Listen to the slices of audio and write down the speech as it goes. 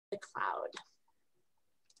the cloud.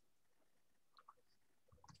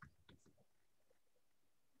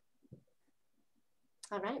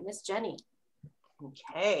 All right, Miss Jenny.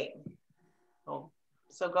 Okay. Oh,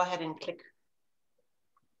 so go ahead and click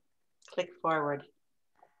forward.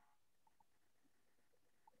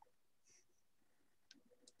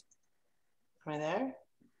 Am I there?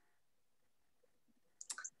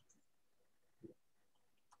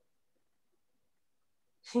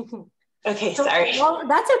 Okay, so, sorry. Well,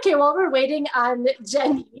 that's okay. While we're waiting on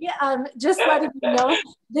Jenny, just letting you know,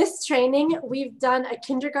 this training, we've done a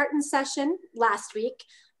kindergarten session last week.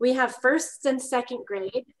 We have first and second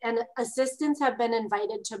grade, and assistants have been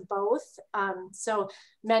invited to both. So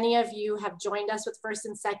many of you have joined us with first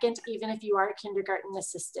and second, even if you are a kindergarten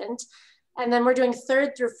assistant. And then we're doing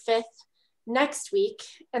third through fifth next week.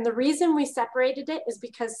 And the reason we separated it is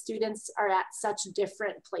because students are at such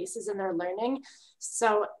different places in their learning.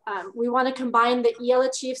 So we want to combine the EL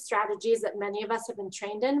Achieve strategies that many of us have been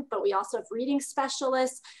trained in, but we also have reading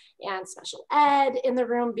specialists and special ed in the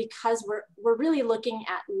room, because we're really looking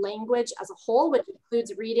at language as a whole, which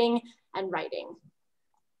includes reading and writing.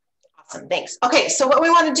 Awesome, thanks. Okay, so what we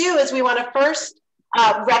want to do is we want to first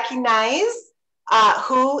recognize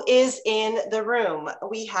who is in the room.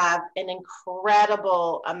 We have an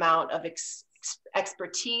incredible amount of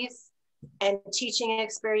expertise and teaching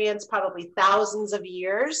experience, probably thousands of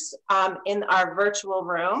years in our virtual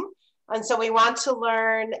room. And so we want to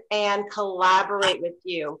learn and collaborate with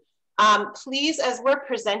you. Please, as we're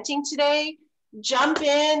presenting today, jump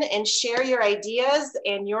in and share your ideas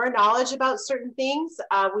and your knowledge about certain things.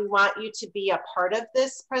 We want you to be a part of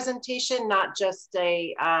this presentation, not just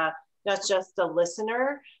a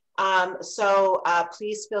listener. So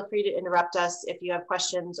please feel free to interrupt us if you have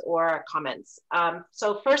questions or comments.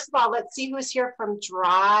 So first of all, let's see who's here from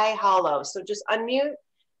Dry Hollow. So just unmute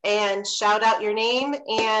and shout out your name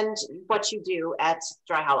and what you do at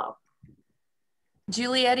Dry Hollow.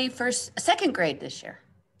 Julietti, second grade this year.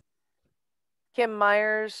 Kim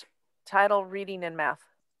Myers, title Reading and Math.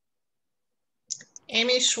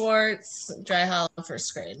 Amy Schwartz, Dry Hollow,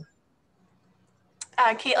 first grade.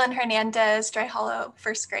 Caitlin Hernandez, Dry Hollow,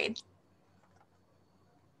 first grade.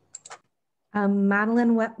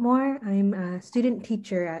 Madeline Wetmore. I'm a student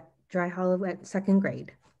teacher at Dry Hollow at second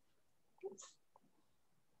grade.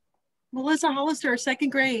 Melissa Hollister, second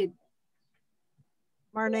grade.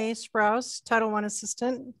 Marnay Sprouse, Title I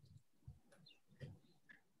assistant.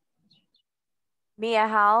 Mia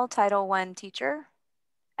Howell, Title I teacher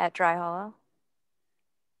at Dry Hollow.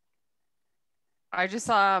 I just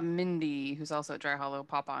saw Mindy, who's also at Dry Hollow,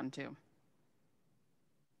 pop on too.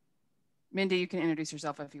 Mindy, you can introduce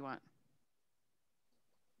yourself if you want.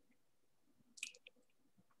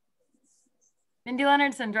 Mindy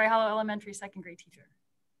Leonardson, Dry Hollow Elementary second grade teacher.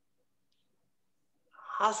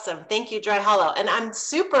 Awesome, thank you, Dry Hollow. And I'm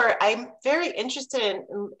very interested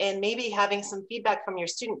in maybe having some feedback from your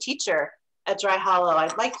student teacher at Dry Hollow.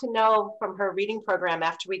 I'd like to know from her reading program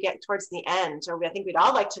after we get towards the end, or I think we'd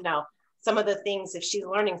all like to know some of the things, if she's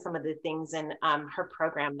learning some of the things in her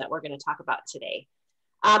program that we're going to talk about today.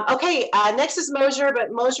 Okay, next is Mosier,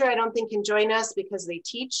 but Mosier I don't think can join us because they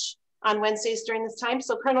teach on Wednesdays during this time.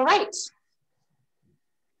 So Colonel Wright.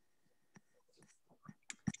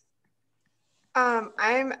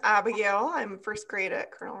 I'm Abigail. I'm first grade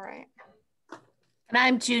at Colonel Wright. And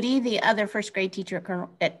I'm Judy, the other first grade teacher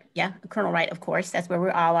at Colonel Wright, of course. That's where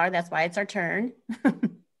we all are. That's why it's our turn.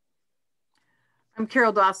 I'm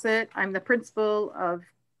Carol Dossett. I'm the principal of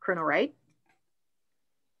Colonel Wright.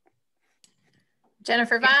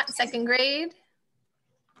 Jennifer Vaught, second grade.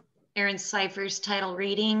 Erin Cyphers, title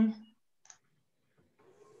Reading.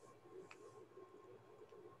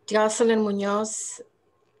 Jocelyn Munoz,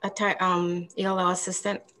 ELL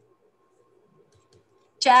assistant.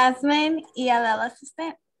 Jasmine, ELL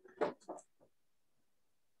assistant.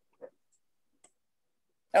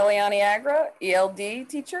 Eliani Agra, ELD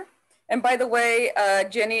teacher. And by the way,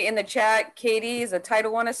 Jenny, in the chat, Katie is a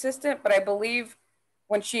Title I assistant, but I believe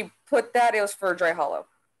when she put that, it was for Dry Hollow.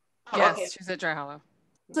 Oh, yes, okay. She's at Dry Hollow.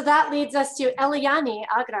 So that leads us to Eliani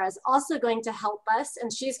Agra is also going to help us,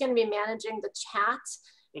 and she's going to be managing the chat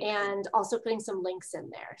and also putting some links in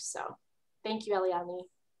there. So thank you, Eliani.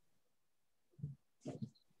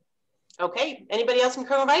 Okay, anybody else from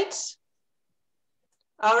Colonel Wright?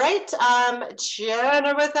 All right,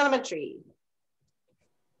 Chenoweth Elementary.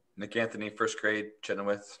 Nick Anthony, first grade,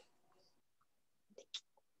 Chenoweth.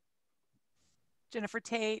 Jennifer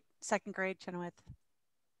Tate, second grade, Chenoweth.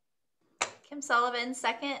 Kim Sullivan,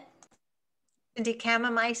 second. Cindy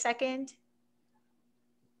Kamamai, second.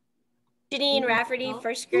 Janine Rafferty,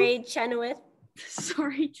 first grade, Chenoweth.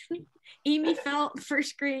 Sorry, Amy Felt,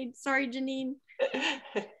 first grade. Sorry, Janine.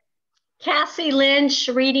 Cassie Lynch,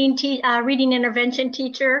 reading intervention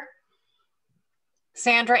teacher.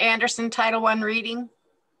 Sandra Anderson, Title I reading.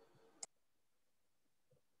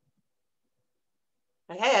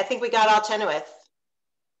 Okay, I think we got all Chenoweth.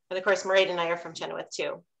 And of course, Mairead and I are from Chenoweth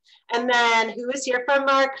too. And then who is here from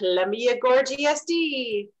our Columbia Gorge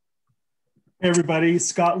ESD? Hey everybody,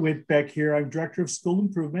 Scott Whitbeck here. I'm Director of School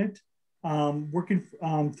Improvement, working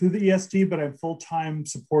through the ESD, but I'm full-time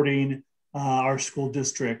supporting our school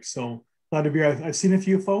district. So glad to be here. I've seen a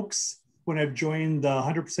few folks when I've joined the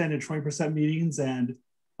 100% and 20% meetings, and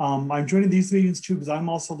I'm joining these meetings too because I'm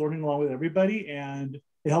also learning along with everybody, and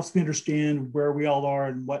it helps me understand where we all are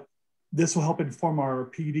and what this will help inform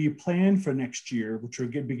our PD plan for next year, which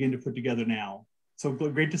we're begin to put together now. So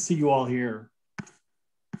great to see you all here.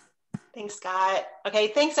 Thanks, Scott. Okay,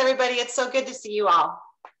 thanks everybody. It's so good to see you all.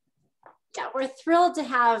 Yeah, we're thrilled to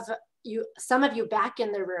have some of you back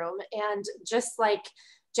in the room. And just like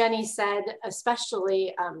Jenny said,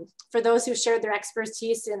 especially for those who shared their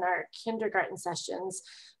expertise in our kindergarten session,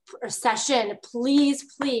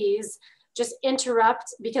 please just interrupt,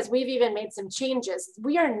 because we've even made some changes.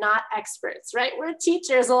 We are not experts, right? We're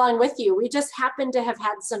teachers along with you. We just happen to have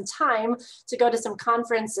had some time to go to some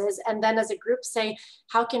conferences and then as a group say,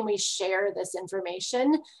 how can we share this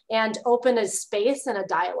information and open a space and a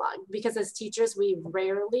dialogue? Because as teachers, we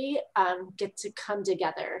rarely get to come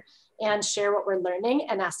together and share what we're learning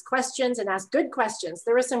and ask questions and ask good questions.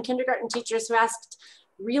 There were some kindergarten teachers who asked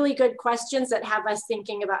really good questions that have us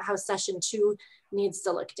thinking about how session 2 needs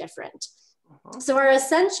to look different. So our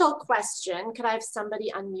essential question, could I have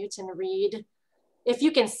somebody unmute and read? If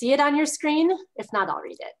you can see it on your screen, if not, I'll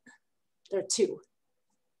read it. There are 2.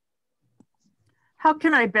 How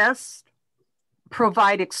can I best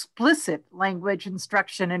provide explicit language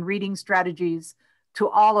instruction and reading strategies to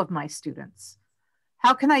all of my students?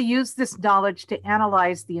 How can I use this knowledge to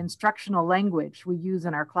analyze the instructional language we use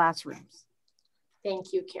in our classrooms?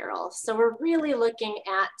 Thank you, Carol. So we're really looking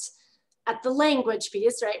at the language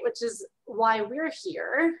piece, right? Which is why we're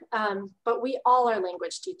here, but we all are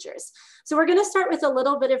language teachers. So we're gonna start with a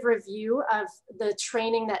little bit of review of the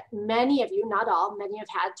training that many of you, not all, many have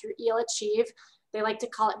had through EL Achieve. They like to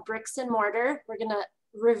call it bricks and mortar. We're gonna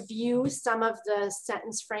review some of the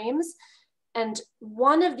sentence frames. And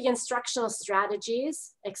one of the instructional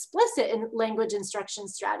strategies, explicit in language instruction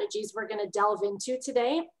strategies we're gonna delve into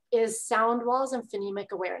today is sound walls and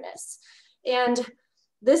phonemic awareness. And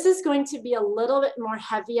this is going to be a little bit more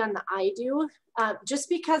heavy on the I do, just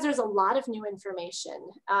because there's a lot of new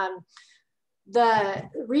information. The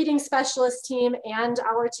reading specialist team and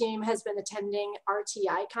our team has been attending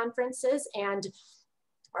RTI conferences and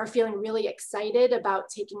are feeling really excited about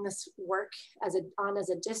taking this work on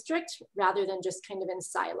as a district rather than just kind of in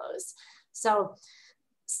silos. So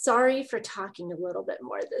sorry for talking a little bit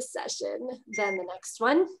more this session than the next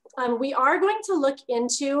one. We are going to look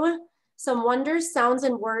into some wonders, sounds,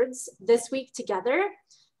 and words this week together.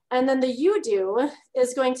 And then the you do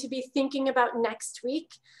is going to be thinking about next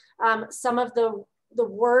week, some of the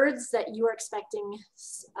words that you are expecting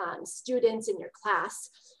students in your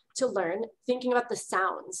class to learn, thinking about the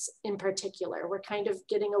sounds in particular. We're kind of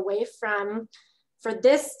getting away from, for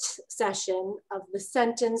this session, of the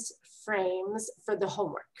sentence frames for the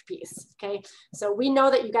homework piece, okay? So we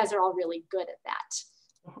know that you guys are all really good at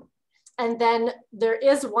that. And then there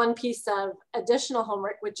is one piece of additional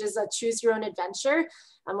homework, which is a choose your own adventure,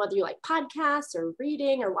 whether you like podcasts or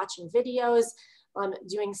reading or watching videos,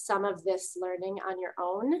 doing some of this learning on your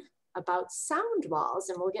own about sound walls,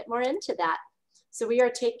 and we'll get more into that. So we are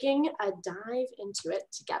taking a dive into it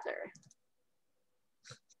together.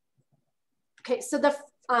 Okay, so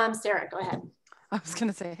Sarah, go ahead. I was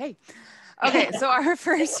gonna say, hey. Okay, so our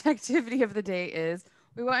first activity of the day is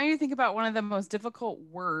we want you to think about one of the most difficult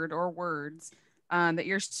word or words that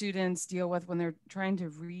your students deal with when they're trying to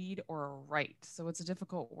read or write. So it's a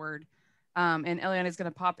difficult word. And Eliana is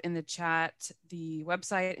going to pop in the chat the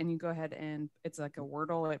website, and you go ahead and it's like a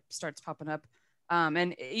Wordle. It starts popping up.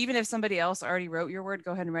 And even if somebody else already wrote your word,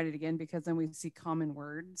 go ahead and write it again, because then we see common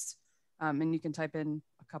words, and you can type in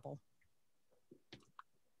a couple.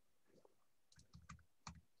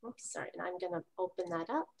 Oops, sorry, and I'm going to open that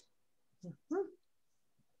up.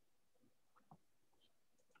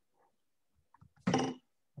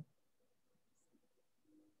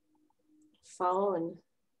 Phone,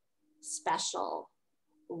 special,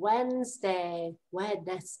 Wednesday.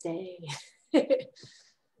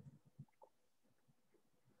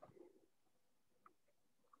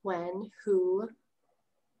 When, who,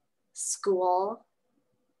 school,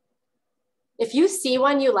 If you see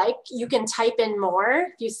one you like, you can type in more,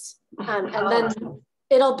 and then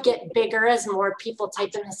it'll get bigger as more people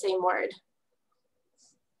type in the same word.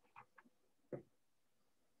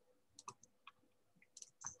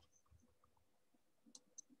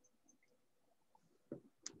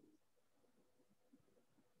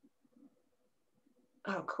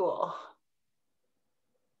 Oh, cool.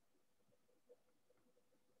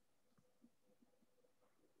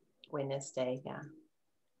 Wednesday, yeah.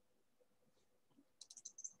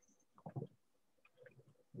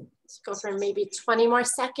 Let's go for maybe 20 more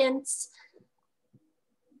seconds.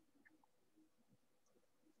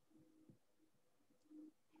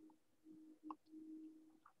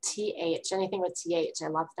 TH, anything with TH, I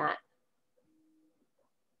love that.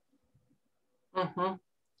 Mm-hmm.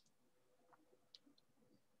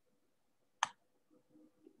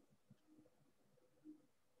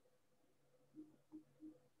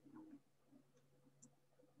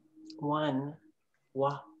 One.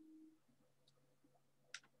 Wow.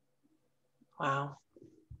 Wow.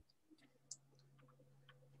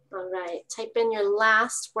 All right, type in your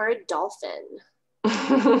last word, dolphin.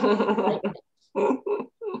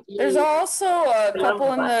 There's also a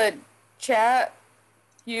couple in the chat.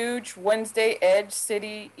 Huge, Wednesday, Edge,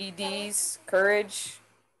 City, EDs, Courage.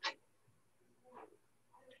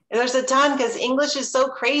 There's a ton because English is so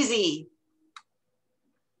crazy.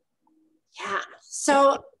 Yeah,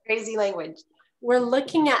 so crazy language. We're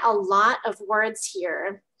looking at a lot of words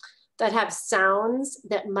here that have sounds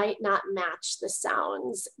that might not match the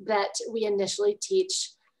sounds that we initially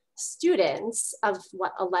teach students of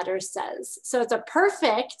what a letter says. So it's a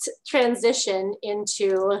perfect transition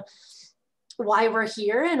into why we're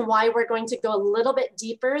here and why we're going to go a little bit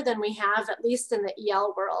deeper than we have, at least in the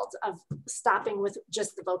EL world, of stopping with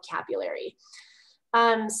just the vocabulary.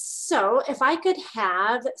 So if I could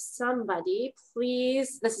have somebody,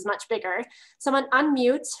 please, this is much bigger, someone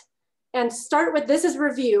unmute and start with, this is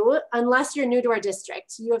review, unless you're new to our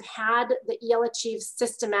district. You have had the EL Achieve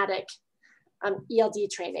systematic ELD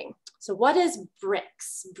training. So what is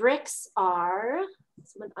bricks? Bricks are,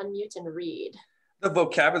 someone unmute and read. The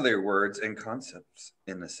vocabulary words and concepts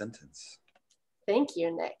in a sentence. Thank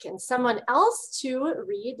you, Nick. And someone else to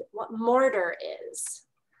read what mortar is.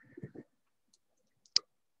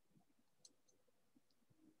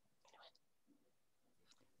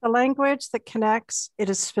 The language that connects, it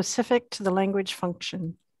is specific to the language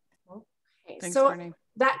function. Okay, Thanks, so Barney.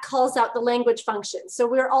 that calls out the language function. So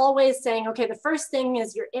we're always saying, okay, the first thing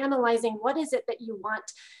is you're analyzing what is it that you want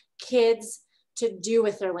kids to do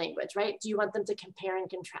with their language, right? Do you want them to compare and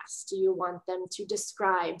contrast? Do you want them to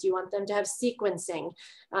describe? Do you want them to have sequencing?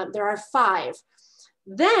 There are 5.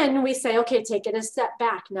 Then we say, okay, take it a step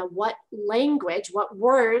back. Now, what language, what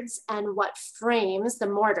words, and what frames, the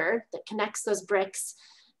mortar that connects those bricks,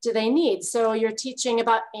 do they need? So you're teaching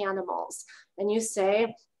about animals, and you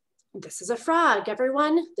say, this is a frog,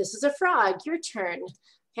 everyone. This is a frog, your turn.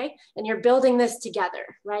 Okay, and you're building this together,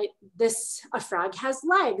 right? A frog has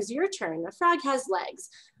legs, your turn. A frog has legs.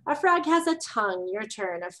 A frog has a tongue, your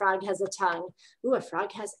turn. A frog has a tongue. Ooh, a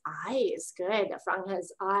frog has eyes, good. A frog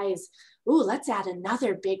has eyes. Ooh, let's add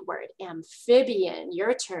another big word, amphibian,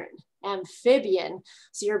 your turn. Amphibian.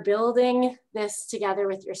 So you're building this together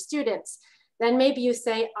with your students. Then maybe you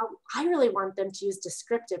say, oh, I really want them to use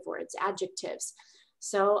descriptive words, adjectives.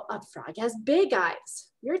 So a frog has big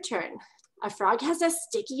eyes, your turn. A frog has a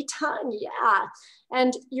sticky tongue, yeah.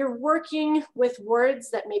 And you're working with words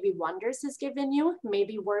that maybe Wonders has given you,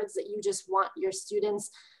 maybe words that you just want your students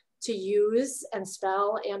to use and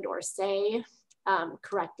spell and or say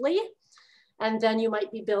correctly. And then you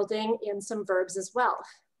might be building in some verbs as well.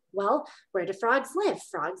 Well, where do frogs live?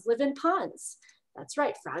 Frogs live in ponds. That's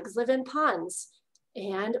right, frogs live in ponds.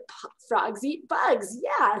 And frogs eat bugs,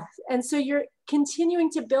 yeah. And so you're continuing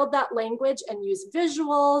to build that language and use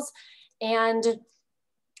visuals and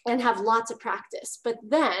have lots of practice. But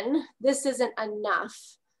then this isn't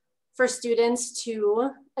enough for students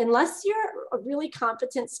to, unless you're a really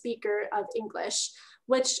competent speaker of English,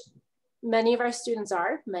 which many of our students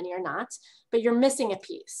are, many are not, but you're missing a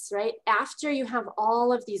piece, right? After you have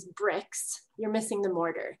all of these bricks, you're missing the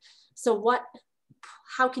mortar. So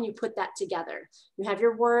how can you put that together? You have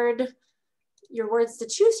your words to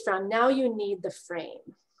choose from. Now you need the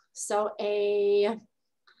frame. So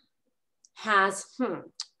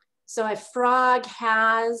so a frog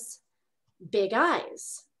has big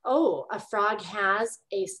eyes. Oh, a frog has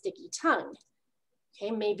a sticky tongue. Okay,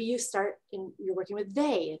 maybe you're working with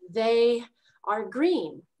they. They are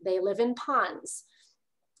green. They live in ponds.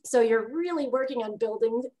 So you're really working on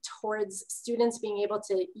building towards students being able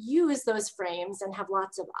to use those frames and have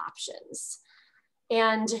lots of options.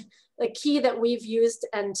 And the key that we've used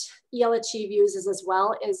and EL Achieve uses as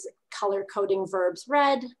well is color coding verbs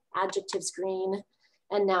red, adjectives green,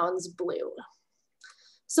 and nouns blue.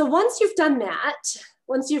 So once you've done that,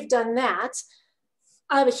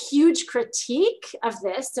 I have a huge critique of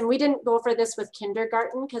this, and we didn't go over this with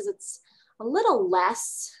kindergarten because it's a little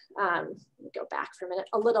less, let me go back for a minute,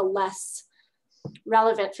 a little less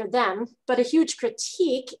relevant for them, but a huge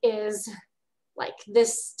critique is like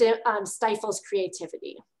this stifles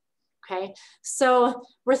creativity. Okay, so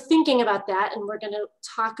we're thinking about that, and we're going to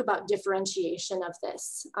talk about differentiation of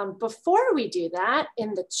this. Before we do that,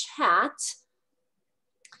 in the chat,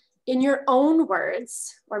 in your own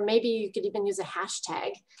words, or maybe you could even use a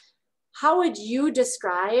hashtag, how would you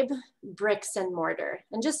describe bricks and mortar?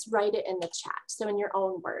 And just write it in the chat. So in your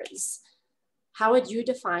own words, how would you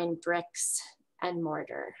define bricks and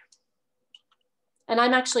mortar? And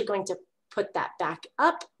I'm actually going to put that back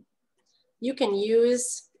up. You can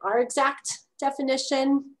use our exact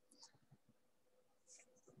definition.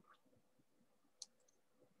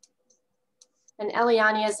 And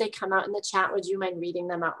Eliani, as they come out in the chat, would you mind reading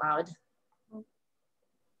them out loud?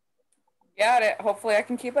 Got it. Hopefully I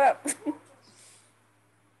can keep up.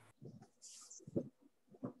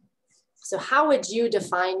 So how would you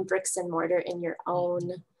define bricks and mortar in your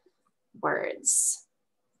own words?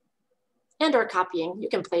 And or copying, you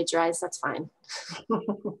can plagiarize, that's fine.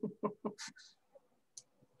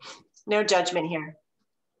 No judgment here.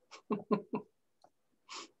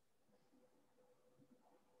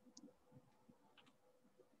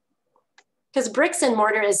 Because bricks and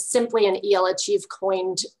mortar is simply an EL Achieve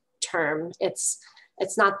coined term. It's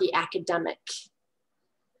not the academic,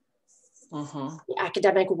 the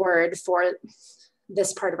academic word for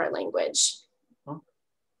this part of our language.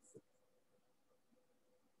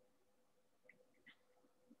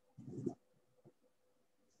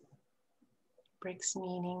 Bricks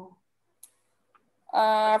meaning.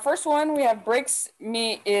 First one, we have bricks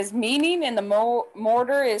is meaning, and the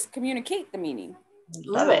mortar is communicate the meaning.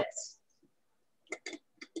 Love it.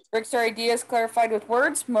 Bricks are ideas clarified with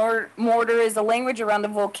words. Mortar is the language around the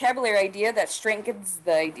vocabulary idea that strengthens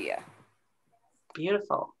the idea.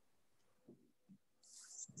 Beautiful.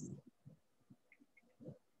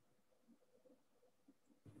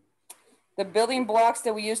 The building blocks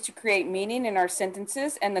that we use to create meaning in our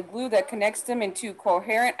sentences, and the glue that connects them into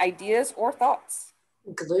coherent ideas or thoughts.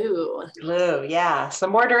 Glue. Glue, yeah. So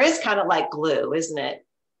mortar is kind of like glue, isn't it?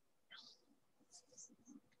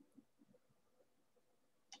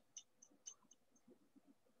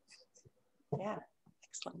 Yeah,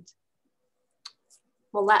 excellent.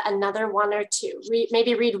 We'll let another one or two,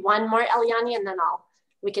 maybe read one more, Eliani, and then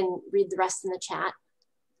we can read the rest in the chat.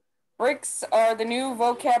 Bricks are the new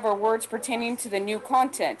vocab or words pertaining to the new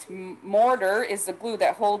content. Mortar is the glue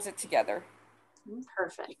that holds it together.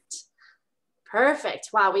 Perfect. Perfect.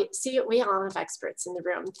 Wow, we all have experts in the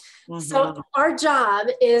room. So our job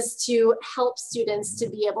is to help students to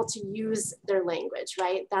be able to use their language,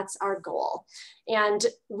 right? That's our goal. And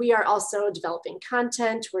we are also developing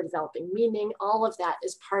content, we're developing meaning, all of that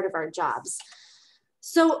is part of our jobs.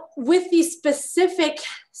 So with these specific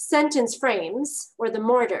sentence frames, or the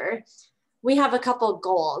mortar, we have a couple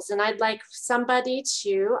goals, and I'd like somebody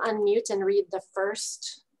to unmute and read the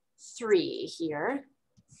first three here.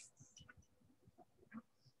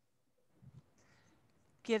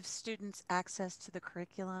 Gives students access to the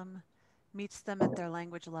curriculum, meets them at their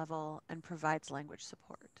language level, and provides language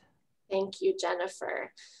support. Thank you,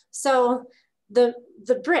 Jennifer. So the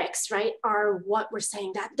bricks, right, are what we're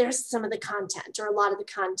saying, that there's some of the content or a lot of the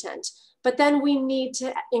content, but then we need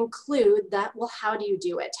to include that, well, how do you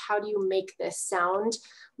do it? How do you make this sound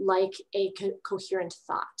like a coherent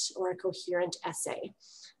thought or a coherent essay?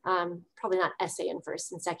 Probably not essay in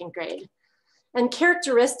first and second grade. And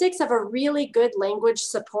characteristics of a really good language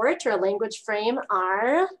support or a language frame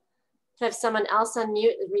are, to have someone else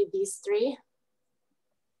unmute and read these three.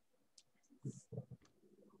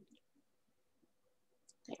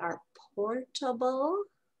 They are portable.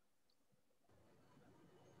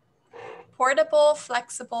 Portable,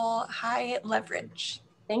 flexible, high leverage.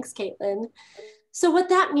 Thanks, Caitlin. So what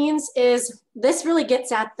that means is this really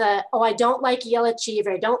gets at the, oh, I don't like EL Achieve,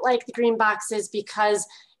 or I don't like the green boxes because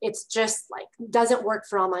it's just like, doesn't work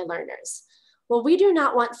for all my learners. Well, we do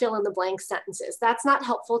not want fill in the blank sentences. That's not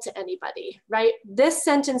helpful to anybody, right? This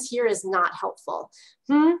sentence here is not helpful.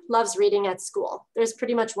 Loves reading at school. There's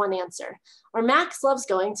pretty much one answer. Or Max loves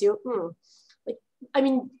going to, like, I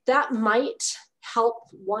mean, that might help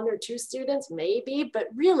one or two students, maybe, but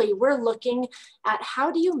really we're looking at how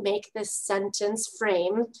do you make this sentence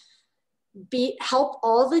frame help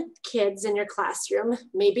all the kids in your classroom,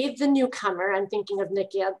 maybe the newcomer, I'm thinking of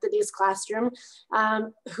Nikki Anthony's classroom,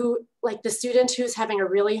 who, like the student who's having a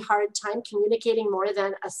really hard time communicating more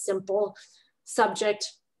than a simple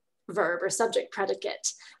subject verb or subject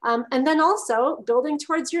predicate. And then also building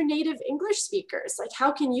towards your native English speakers. Like,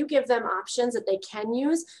 how can you give them options that they can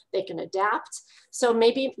use, they can adapt? So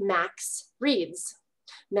maybe Max reads.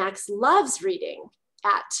 Max loves reading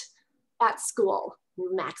at school.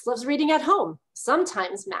 Max loves reading at home.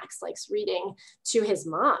 Sometimes Max likes reading to his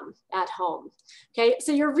mom at home. Okay,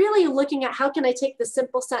 so you're really looking at how can I take the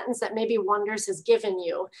simple sentence that maybe Wonders has given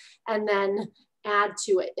you and then add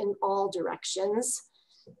to it in all directions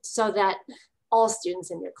so that all students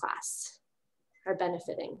in your class are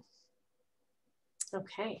benefiting.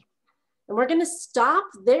 Okay, and we're gonna stop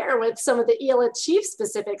there with some of the EL Achieve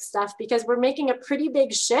specific stuff because we're making a pretty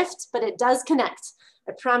big shift, but it does connect.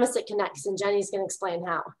 I promise it connects, and Jenny's gonna explain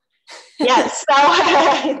how. Yes,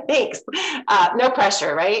 so thanks. No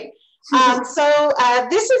pressure, right?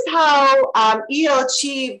 This is how EL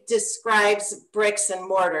Achieve describes bricks and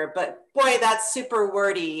mortar, but boy, that's super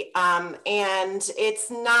wordy. And it's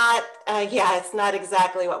not, it's not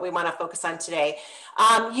exactly what we want to focus on today.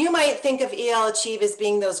 You might think of EL Achieve as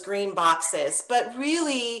being those green boxes, but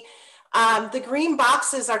really, the green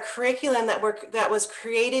boxes are curriculum that was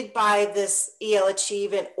created by this EL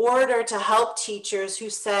Achieve in order to help teachers who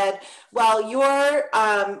said, well, your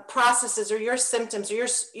processes or your symptoms or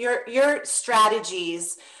your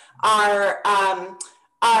strategies are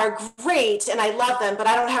great and I love them, but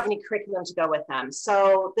I don't have any curriculum to go with them.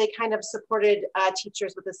 So they kind of supported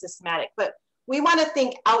teachers with a systematic, but we want to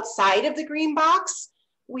think outside of the green box.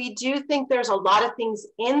 We do think there's a lot of things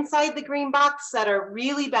inside the green box that are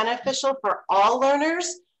really beneficial for all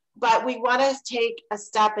learners, but we want to take a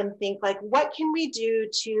step and think like, what can we do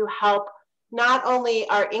to help not only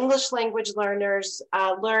our English language learners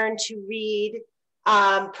learn to read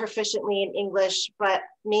proficiently in English, but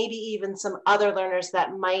maybe even some other learners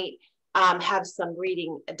that might have some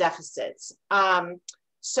reading deficits.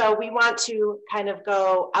 So we want to kind of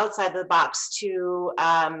go outside the box to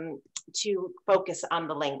focus on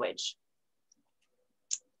the language.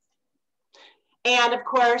 And of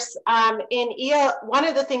course, in one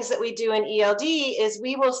of the things that we do in ELD is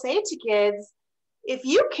we will say to kids, if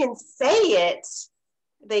you can say it,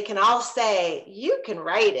 they can all say, you can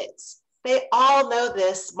write it. They all know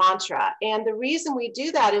this mantra. And the reason we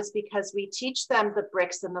do that is because we teach them the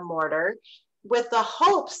bricks and the mortar with the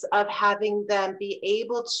hopes of having them be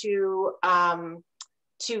able to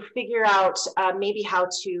figure out maybe how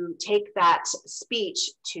to take that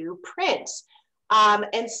speech to print.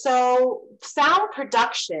 And so sound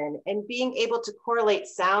production and being able to correlate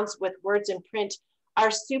sounds with words in print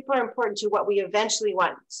are super important to what we eventually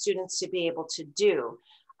want students to be able to do.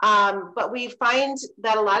 But we find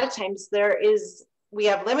that a lot of times we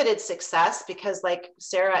have limited success because like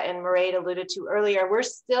Sarah and Mairead alluded to earlier, we're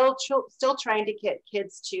still trying to get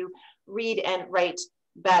kids to read and write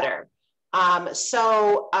better.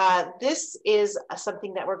 This is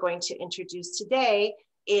something that we're going to introduce today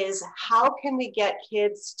is how can we get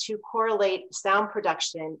kids to correlate sound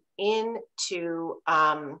production into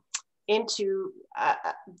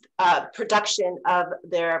production of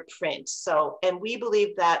their print. And we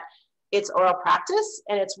believe that it's oral practice,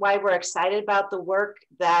 and it's why we're excited about the work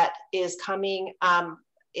that is coming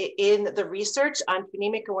in the research on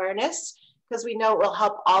phonemic awareness, because we know it will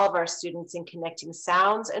help all of our students in connecting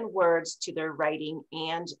sounds and words to their writing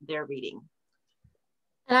and their reading.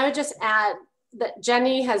 And I would just add that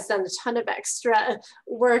Jenny has done a ton of extra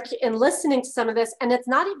work in listening to some of this. And it's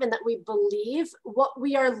not even that we believe what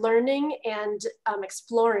we are learning and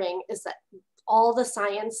exploring is that all the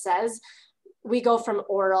science says we go from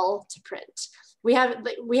oral to print. We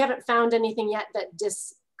haven't found anything yet that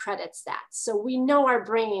discredits that. So we know our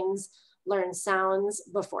brains learn sounds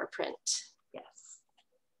before print. Yes.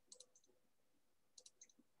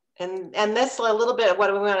 And this a little bit of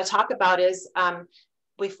what we want to talk about is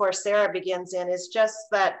before Sarah begins in is just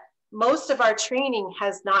that most of our training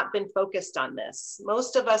has not been focused on this.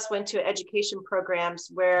 Most of us went to education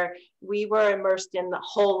programs where we were immersed in the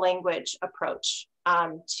whole language approach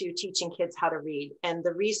to teaching kids how to read. And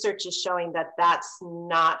the research is showing that that's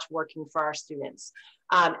not working for our students.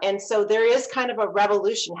 And so there is kind of a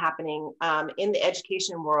revolution happening in the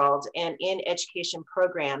education world and in education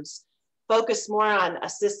programs, focus more on a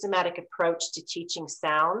systematic approach to teaching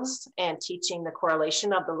sounds and teaching the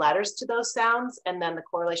correlation of the letters to those sounds and then the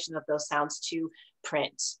correlation of those sounds to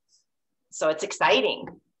print. So it's exciting.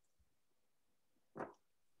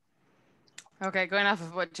 Okay, going off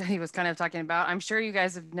of what Jenny was kind of talking about, I'm sure you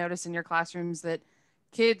guys have noticed in your classrooms that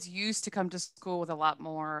kids used to come to school with a lot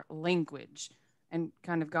more language, and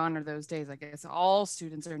kind of gone are those days. I guess all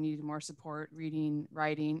students are needing more support, reading,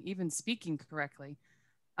 writing, even speaking correctly.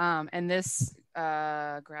 And this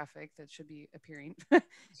graphic that should be appearing,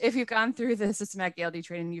 if you've gone through the systematic ELD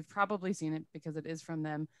training, you've probably seen it because it is from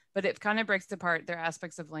them, but it kind of breaks apart their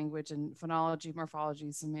aspects of language and phonology,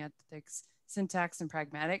 morphology, semantics, syntax, and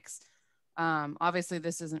pragmatics. Obviously,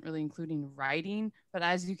 this isn't really including writing, but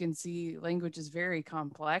as you can see, language is very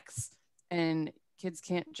complex, and kids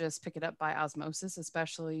can't just pick it up by osmosis,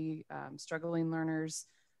 especially struggling learners,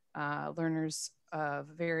 learners of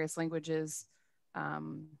various languages,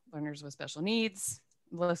 learners with special needs,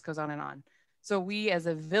 the list goes on and on. So we as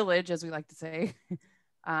a village, as we like to say,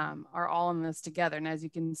 are all in this together. And as you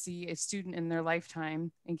can see, a student in their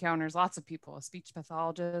lifetime encounters lots of people, a speech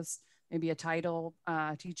pathologist, maybe a title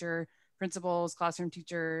teacher, principals, classroom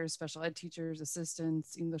teachers, special ed teachers,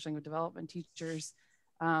 assistants, English language development teachers.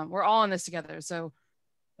 We're all in this together. So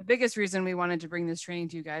the biggest reason we wanted to bring this training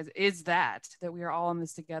to you guys is that we are all in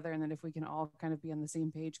this together, and that if we can all kind of be on the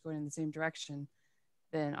same page, going in the same direction,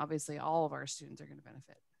 then obviously all of our students are going to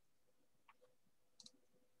benefit.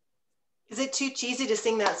 Is it too cheesy to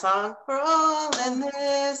sing that song? We're all in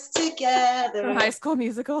this together. From High School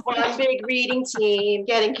Musical. One big reading team,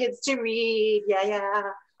 getting kids to read. Yeah, yeah.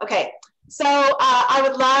 Okay, so I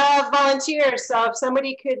would love volunteers. So if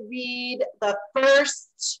somebody could read the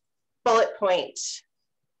first bullet point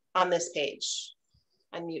on this page,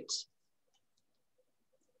 unmute.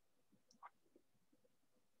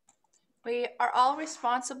 We are all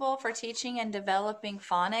responsible for teaching and developing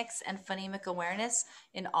phonics and phonemic awareness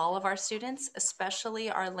in all of our students,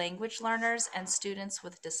 especially our language learners and students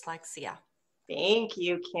with dyslexia. Thank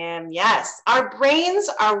you, Kim. Yes, our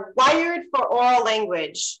brains are wired for oral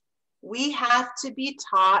language. We have to be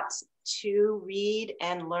taught to read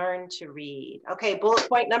and learn to read. Okay, bullet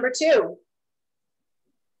point number 2.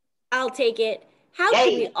 I'll take it. How can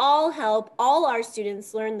we all help all our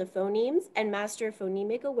students learn the phonemes and master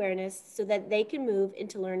phonemic awareness so that they can move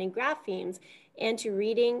into learning graphemes and to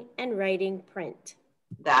reading and writing print?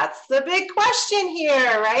 That's the big question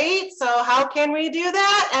here, right? So how can we do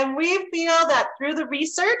that? And we feel that through the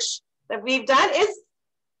research that we've done is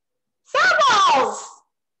softballs.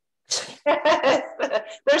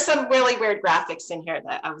 There's some really weird graphics in here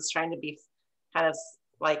that I was trying to be kind of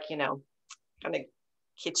like, you know, kind of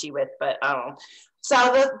kitschy with, but I don't know. So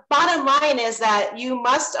the bottom line is that you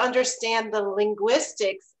must understand the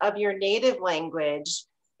linguistics of your native language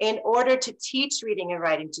in order to teach reading and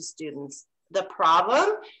writing to students. The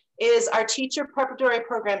problem is our teacher preparatory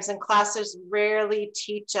programs and classes rarely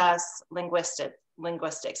teach us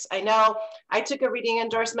linguistics. I know I took a reading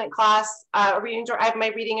endorsement class, I have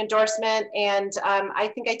my reading endorsement, and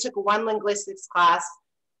I think I took one linguistics class.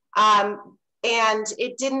 And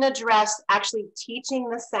it didn't address actually teaching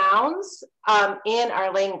the sounds in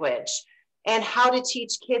our language and how to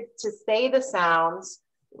teach kids to say the sounds,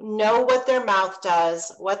 know what their mouth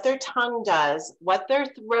does, what their tongue does, what their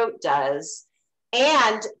throat does,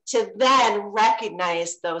 and to then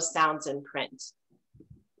recognize those sounds in print.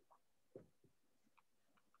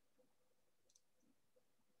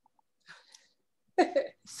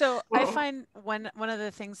 So I find one of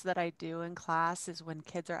the things that I do in class is when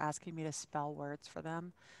kids are asking me to spell words for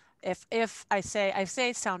them, if I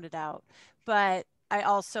say sound it out, but I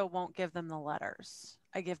also won't give them the letters.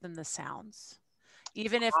 I give them the sounds,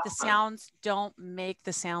 even if the sounds don't make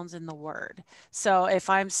the sounds in the word. So if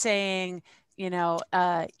I'm saying, you know,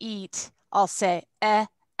 eat, I'll say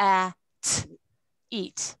t,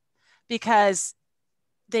 eat, because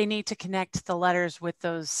they need to connect the letters with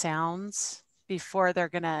those sounds before they're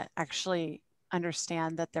going to actually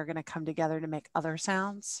understand that they're going to come together to make other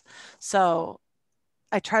sounds. So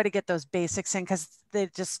I try to get those basics in because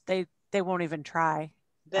they won't even try.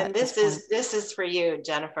 Then this is for you,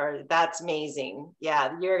 Jennifer. That's amazing.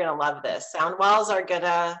 Yeah, you're going to love this. Sound walls are going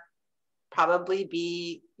to probably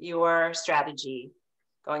be your strategy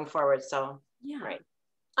going forward. So, yeah. Right.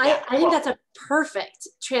 I think that's a perfect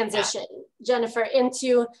transition, Jennifer,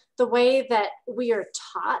 into the way that we are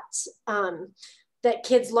taught, that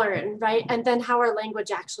kids learn, right? And then how our language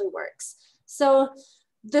actually works. So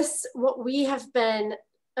what we have been,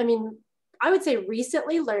 I mean, I would say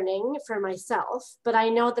recently learning for myself, but I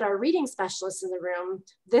know that our reading specialists in the room,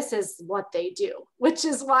 this is what they do, which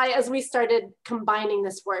is why as we started combining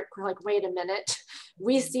this work, we're like, wait a minute,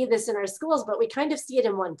 we see this in our schools, but we kind of see it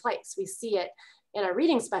in one place. We see it in our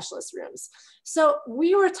reading specialist rooms. So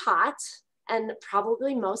we were taught, and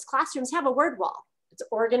probably most classrooms have a word wall. It's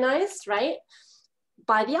organized, right,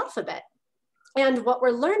 by the alphabet. And what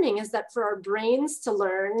we're learning is that for our brains to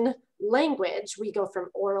learn language, we go from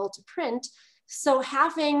oral to print. So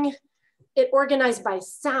having it organized by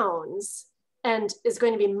sounds and is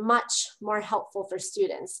going to be much more helpful for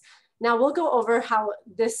students. Now we'll go over how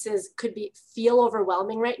this feel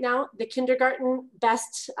overwhelming right now. The kindergarten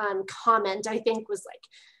best comment, I think, was like,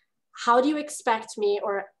 how do you expect me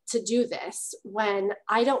to do this when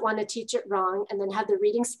I don't want to teach it wrong and then have the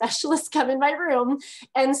reading specialist come in my room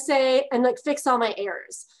and say, and like fix all my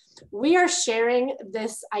errors? We are sharing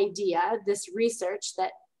this idea, this research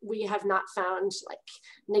that we have not found like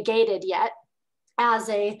negated yet, as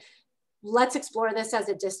let's explore this as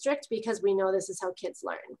a district because we know this is how kids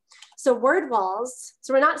learn. So word walls,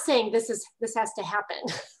 so we're not saying this has to happen.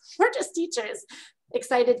 We're just teachers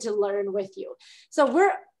excited to learn with you.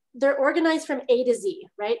 So they're organized from A to Z,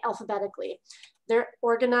 right? Alphabetically. They're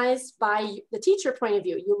organized by the teacher point of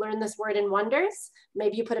view. You learn this word in wonders.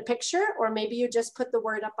 Maybe you put a picture, or maybe you just put the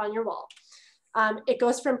word up on your wall. It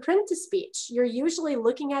goes from print to speech. You're usually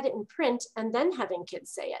looking at it in print and then having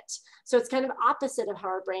kids say it. So it's kind of opposite of how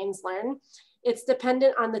our brains learn. It's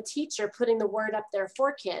dependent on the teacher putting the word up there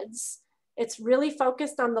for kids. It's really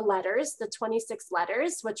focused on the letters, the 26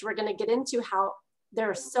 letters, which we're going to get into how there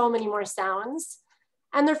are so many more sounds.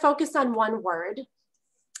 And they're focused on one word.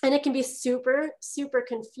 And it can be super, super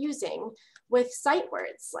confusing with sight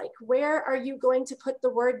words. Like, where are you going to put the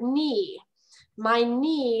word knee? My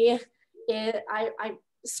knee, I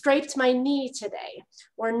scraped my knee today.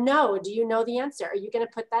 Or no, do you know the answer? Are you going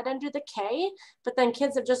to put that under the K? But then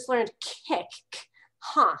kids have just learned kick.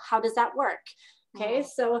 Huh, how does that work? Okay,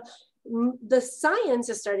 so the science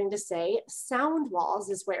is starting to say sound walls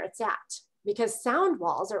is where it's at, because sound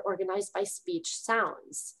walls are organized by speech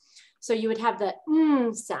sounds. So you would have the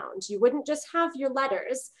sound. You wouldn't just have your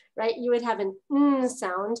letters, right? You would have an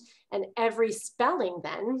sound, and every spelling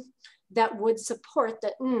then that would support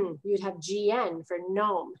the you'd have GN for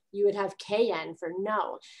gnome. You would have KN for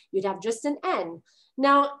no. You'd have just an N.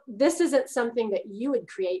 Now, this isn't something that you would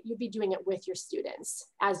create. You'd be doing it with your students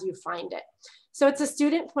as you find it. So it's a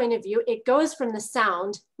student point of view. It goes from the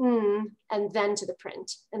sound and then to the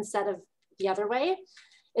print instead of the other way.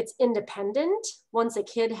 It's independent. Once a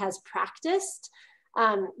kid has practiced,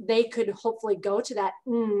 they could hopefully go to that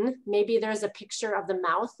maybe there's a picture of the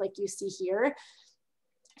mouth like you see here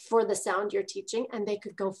for the sound you're teaching, and they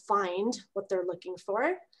could go find what they're looking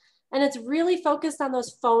for. And it's really focused on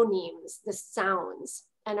those phonemes, the sounds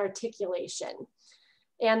and articulation,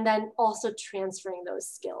 and then also transferring those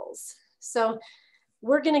skills. So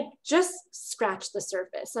we're going to just scratch the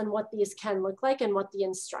surface on what these can look like and what the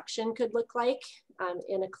instruction could look like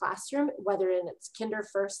in a classroom, whether in its kinder,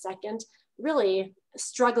 first, second, really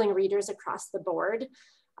struggling readers across the board.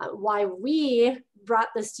 Why we brought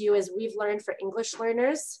this to you is we've learned for English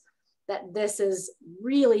learners that this is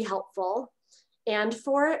really helpful. And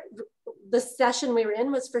for the session we were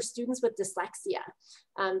in was for students with dyslexia,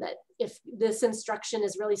 that if this instruction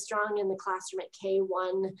is really strong in the classroom at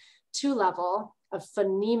K1, 2 level of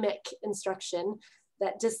phonemic instruction,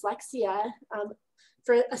 that dyslexia,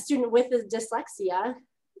 for a student with a dyslexia,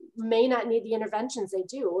 may not need the interventions they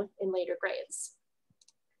do in later grades.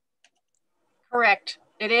 Correct.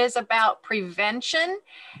 It is about prevention,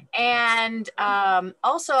 and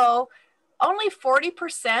also only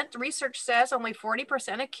 40%, research says only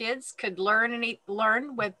 40% of kids could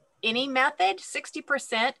learn with any method.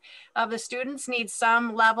 60% of the students need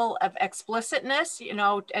some level of explicitness, you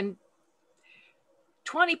know, and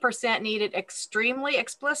 20% need it extremely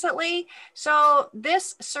explicitly. So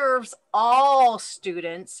this serves all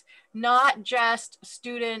students, not just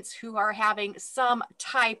students who are having some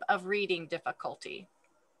type of reading difficulty.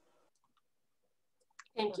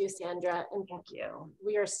 Thank you, Sandra. And thank you.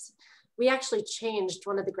 We actually changed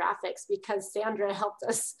one of the graphics because Sandra helped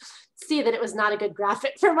us see that it was not a good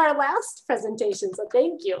graphic from our last presentation. So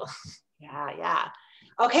thank you. Yeah.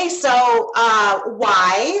 Okay, so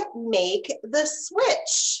why make the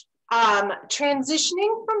switch?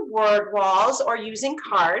 Transitioning from word walls or using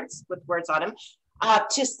cards with words on them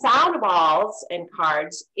to sound walls and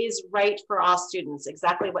cards is right for all students,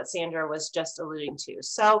 exactly what Sandra was just alluding to.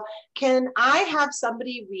 So can I have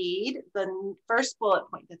somebody read the first bullet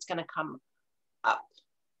point that's going to come up?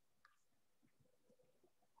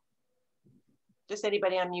 Just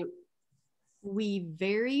anybody on mute. We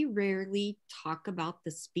very rarely talk about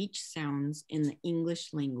the speech sounds in the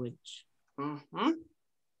English language.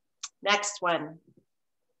 Next one.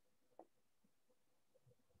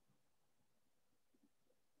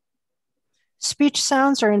 Speech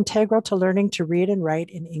sounds are integral to learning to read and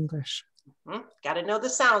write in English. Got to know the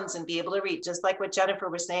sounds and be able to read, just like what Jennifer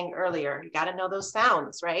was saying earlier. You got to know those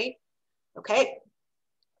sounds, right? Okay.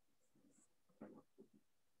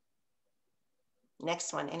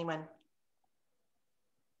 Next one, anyone?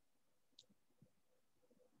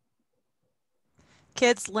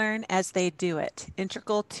 Kids learn as they do it,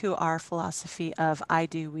 integral to our philosophy of I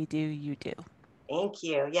do, we do, you do. Thank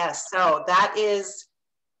you. Yes, so that is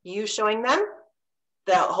you showing them,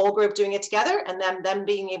 the whole group doing it together, and then them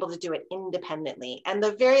being able to do it independently. And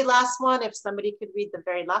the very last one, if somebody could read the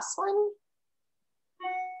very last one.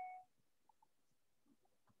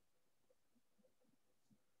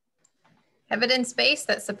 Evidence-based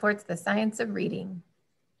that supports the science of reading.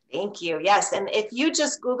 Thank you. Yes, and if you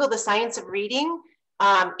just Google the science of reading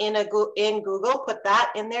in Google, put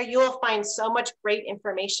that in there, you will find so much great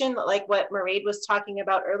information, like what Mairead was talking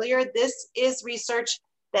about earlier. This is research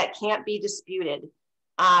that can't be disputed,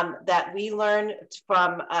 that we learn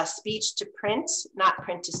from speech to print, not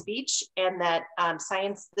print to speech, and that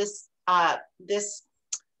this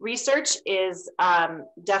research is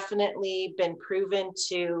definitely been proven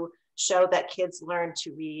to show that kids learn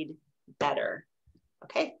to read better.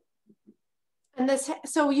 Okay. And this,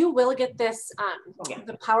 so you will get this,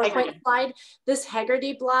 the PowerPoint slide. This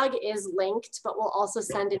Haggerty blog is linked, but we'll also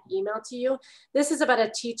send an email to you. This is about a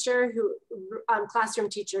teacher who, classroom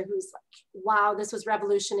teacher who's like, wow, this was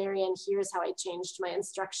revolutionary, and here's how I changed my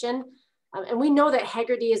instruction. And we know that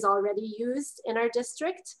Haggerty is already used in our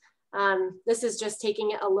district. This is just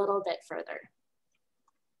taking it a little bit further.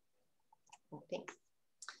 Thanks.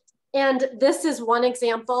 And this is one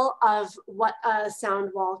example of what a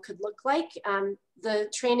sound wall could look like. The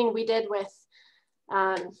training we did with,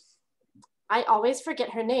 I always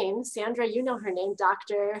forget her name. Sandra, you know her name,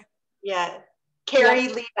 Dr. Yeah, Carrie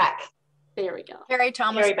Lee Beck. There we go. Carrie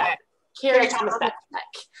Thomas Beck. Carrie Thomas Beck.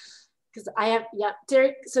 Because I have, yeah,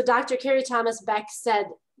 so Dr. Carrie Thomas Beck said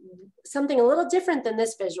something a little different than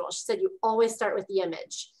this visual. She said, you always start with the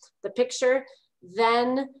image, the picture,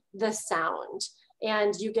 then the sound.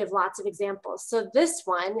 And you give lots of examples. So this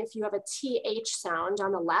one, if you have a TH sound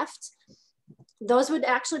on the left, those would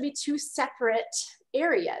actually be two separate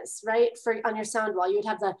areas, right? On your sound wall, you would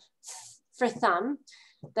have the for thumb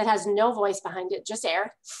that has no voice behind it, just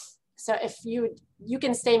air. So if you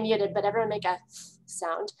can stay muted, but everyone make a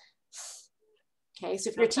sound. Okay,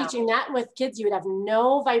 so if you're teaching that with kids, you would have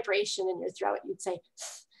no vibration in your throat. You'd say,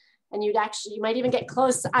 and you might even get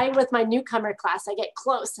close. With my newcomer class, I get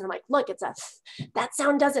close and I'm like, look, that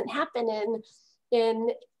sound doesn't happen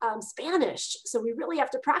in Spanish. So we really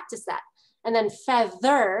have to practice that. And then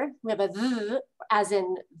feather, we have a th, as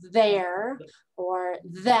in there or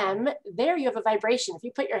them. There you have a vibration. If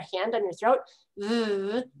you put your hand on your throat,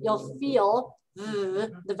 you'll feel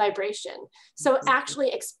the vibration. So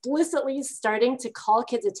actually explicitly starting to call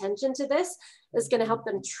kids' attention to this is going to help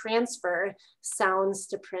them transfer sounds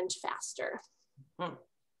to print faster.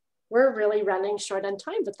 We're really running short on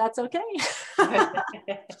time, but that's okay.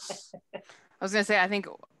 I was going to say, I think,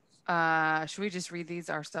 should we just read these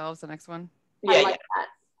ourselves, the next one? Yeah, I like that.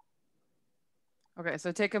 Okay,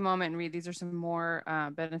 so take a moment and read. These are some more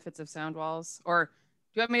benefits of sound walls. Or do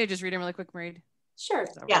you want me to just read them really quick, Mairead? Sure.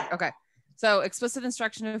 Yeah. Okay. So explicit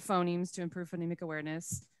instruction of phonemes to improve phonemic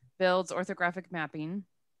awareness, builds orthographic mapping,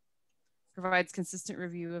 provides consistent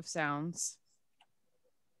review of sounds,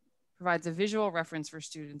 provides a visual reference for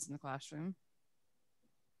students in the classroom,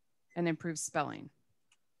 and improves spelling.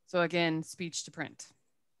 So again, speech to print,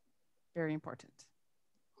 very important.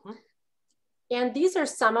 And these are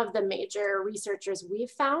some of the major researchers we've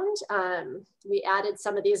found. We added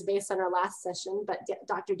some of these based on our last session, but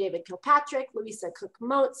Dr. David Kilpatrick, Louisa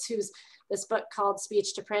Cook-Moats, who's this book called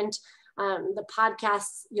Speech to Print. The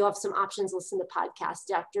podcasts, you'll have some options, listen to podcasts.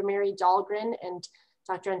 Dr. Mary Dahlgren and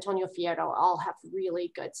Dr. Antonio Fierro all have really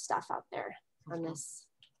good stuff out there on this.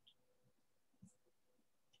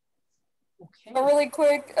 Okay. So really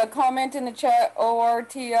quick, a comment in the chat,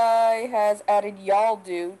 ORTI has added y'all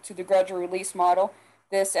do to the gradual release model.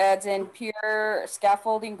 This adds in peer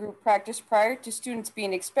scaffolding group practice prior to students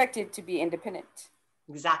being expected to be independent.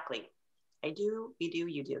 Exactly. I do, we do,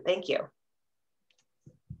 you do. Thank you.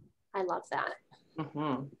 I love that.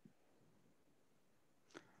 Mm-hmm.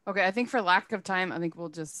 Okay, I think for lack of time, I think we'll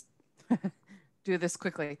just do this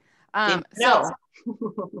quickly. No.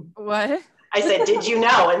 What? I said, did you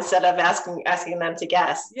know, instead of asking them to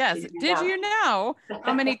guess. Yes, did you know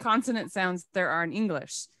how many consonant sounds there are in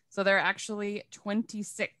English? So there are actually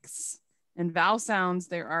 26. And vowel sounds,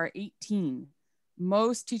 there are 18.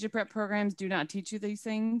 Most teacher prep programs do not teach you these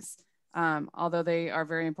things, although they are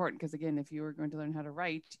very important because, again, if you are going to learn how to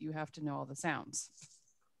write, you have to know all the sounds.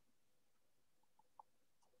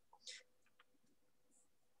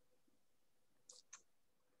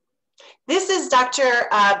 This is Dr.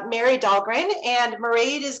 Mary Dahlgren, and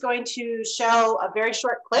Mairead is going to show a very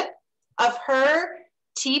short clip of her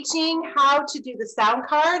teaching how to do the sound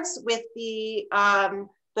cards with the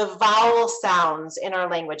vowel sounds in our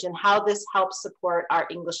language and how this helps support our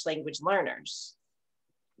English language learners.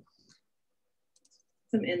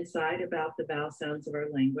 Some insight about the vowel sounds of our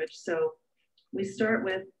language. So we start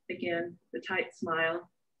with, again, the tight smile,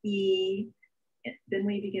 E. Then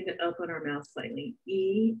we begin to open our mouth slightly.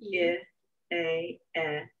 E, I,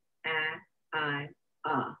 A, I,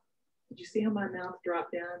 ah. Did you see how my mouth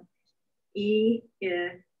dropped down? E,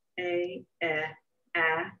 A, I,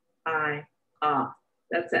 ah.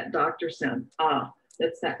 That's that doctor sound, ah.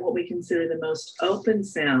 That's that what we consider the most open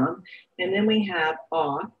sound. And then we have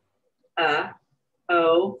ah,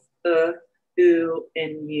 O, U,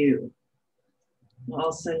 and U. You'll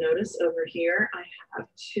also notice over here, I have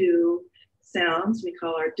two sounds we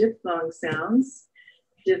call our diphthong sounds.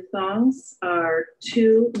 Diphthongs are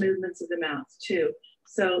two movements of the mouth, two.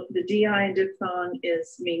 So the DI in diphthong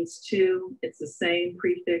means two. It's the same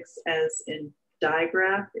prefix as in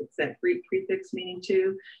digraph. It's that Greek prefix meaning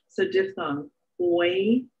two. So diphthong,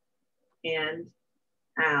 oi and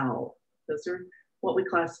ow. Those are what we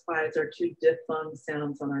classify as our two diphthong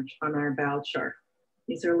sounds on our vowel chart.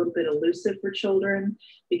 These are a little bit elusive for children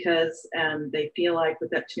because they feel like with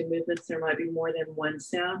that two movements, there might be more than one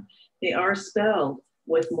sound. They are spelled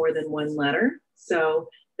with more than one letter. So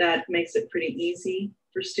that makes it pretty easy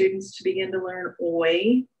for students to begin to learn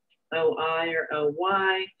oi, O-I or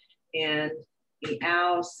O-Y, and the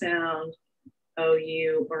ow sound,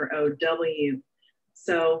 O-U or O-W.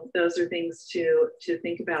 So those are things to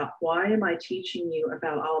think about. Why am I teaching you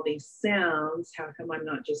about all these sounds? How come I'm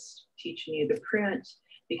not just teaching you to print?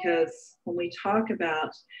 Because when we talk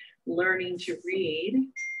about learning to read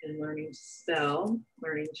and learning to spell,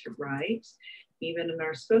 learning to write, even in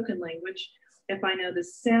our spoken language, if I know the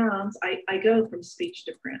sounds, I go from speech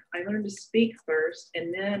to print. I learn to speak first,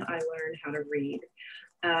 and then I learn how to read.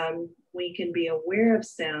 We can be aware of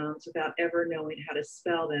sounds without ever knowing how to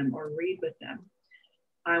spell them or read with them.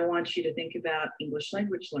 I want you to think about English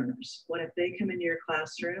language learners. What if they come into your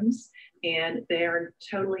classrooms and they are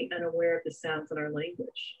totally unaware of the sounds in our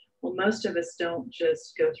language? Well, most of us don't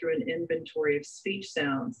just go through an inventory of speech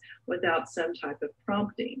sounds without some type of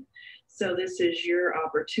prompting. So this is your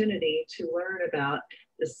opportunity to learn about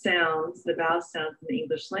the sounds, the vowel sounds in the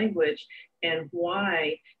English language, and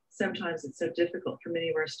why sometimes it's so difficult for many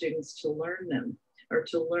of our students to learn them, or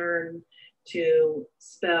to learn to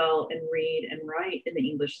spell and read and write in the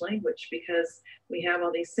English language, because we have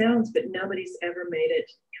all these sounds, but nobody's ever made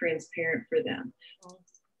it transparent for them.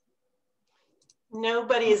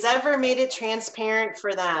 Nobody's ever made it transparent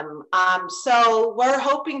for them. So we're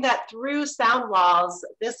hoping that through sound walls,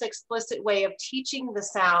 this explicit way of teaching the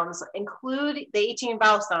sounds, include the 18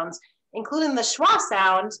 vowel sounds, including the schwa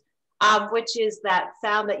sound, which is that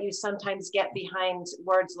sound that you sometimes get behind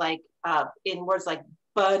words like, in words like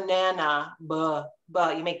banana,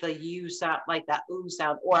 you make the U sound, like that oo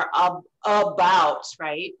sound, or about,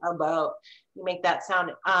 right? About, you make that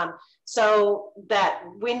sound. So that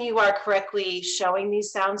when you are correctly showing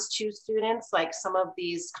these sounds to students, like some of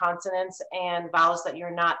these consonants and vowels, that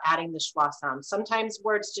you're not adding the schwa sound. Sometimes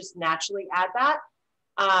words just naturally add that.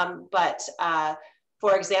 But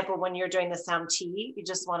for example, when you're doing the sound T, you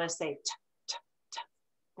just want to say t, t, t,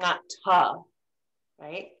 not ta,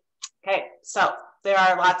 right? Okay, so there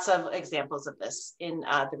are lots of examples of this in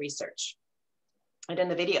the research and in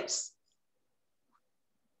the videos.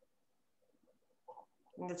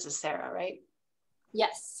 I think this is Sarah, right?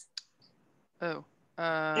 Yes. Oh,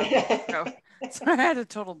 no. Sorry, I had a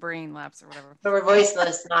total brain lapse or whatever. But we're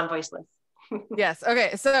voiceless, non-voiceless. Yes.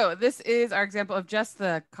 Okay. So this is our example of just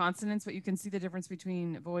the consonants, but you can see the difference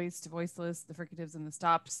between voice to voiceless, the fricatives and the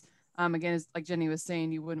stops. Again, as like Jenny was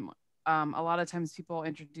saying, you wouldn't, a lot of times people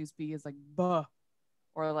introduce B as like buh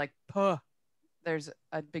or like puh. There's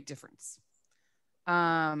a big difference.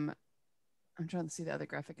 I'm trying to see the other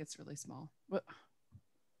graphic. It's really small. What?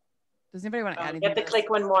 Does anybody want to add anything? You have to click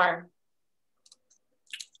one more,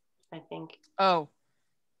 I think. Oh,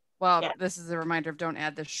 well, yeah. This is a reminder of don't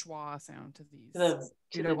add the schwa sound to these.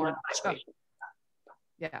 You don't want to.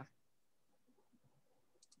 Yeah.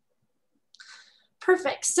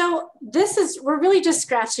 Perfect. So we're really just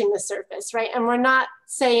scratching the surface, right? And we're not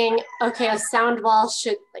saying, okay, a sound wall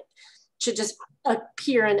should just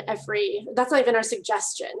appear in every, that's not even our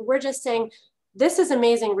suggestion. We're just saying, this is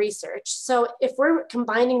amazing research. So if we're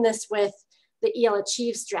combining this with the EL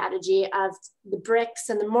Achieve strategy of the bricks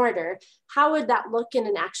and the mortar, how would that look in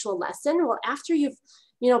an actual lesson? Well, after you've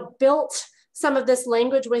built some of this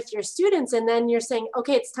language with your students, and then you're saying,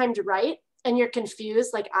 okay, it's time to write, and you're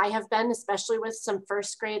confused, like I have been, especially with some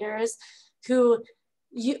first graders who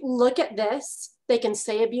you look at this, they can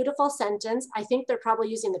say a beautiful sentence. I think they're probably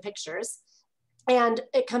using the pictures, and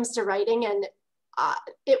it comes to writing, and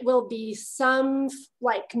it will be some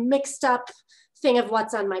like mixed up thing of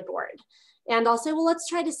what's on my board. And I'll say, well, let's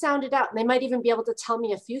try to sound it out. And they might even be able to tell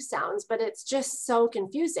me a few sounds, but it's just so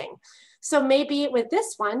confusing. So maybe with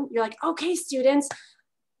this one, you're like, okay, students,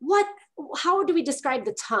 how do we describe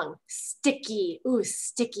the tongue? Sticky, ooh,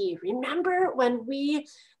 sticky. Remember when we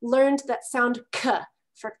learned that sound k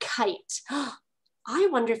for kite? I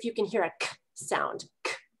wonder if you can hear a k sound,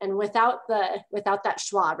 k, and without that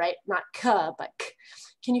schwa, right? Not k, but k.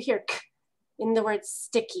 Can you hear k in the word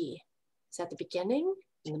sticky? Is that the beginning,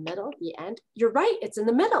 in the middle, the end? You're right, it's in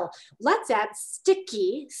the middle. Let's add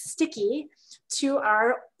sticky to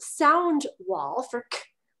our sound wall for k.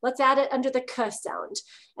 Let's add it under the k sound.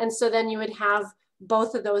 And so then you would have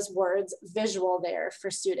both of those words visual there for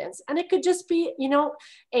students. And it could just be, you know,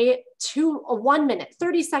 a 1 minute,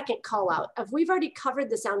 30-second call out of we've already covered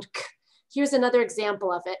the sound k. Here's another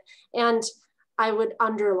example of it. And I would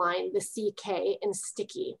underline the CK in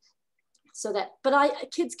sticky so that, but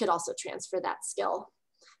kids could also transfer that skill.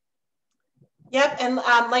 Yep, and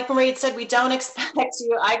like Marie said, we don't expect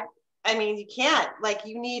you, I mean, you can't, like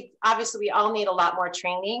you need, obviously we all need a lot more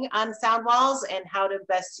training on sound walls and how to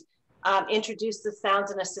best introduce the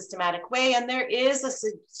sounds in a systematic way. And there is a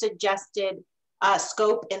suggested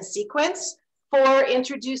scope and sequence for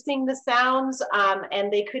introducing the sounds,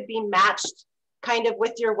 and they could be matched kind of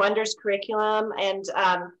with your Wonders curriculum. And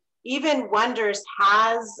even Wonders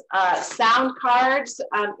has sound cards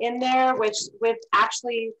in there, which with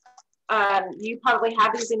actually, you probably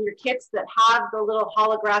have these in your kits that have the little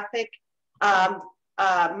holographic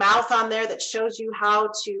mouth on there that shows you how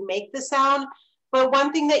to make the sound. But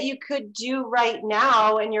one thing that you could do right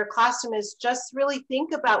now in your classroom is just really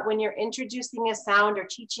think about when you're introducing a sound or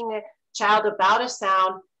teaching a child about a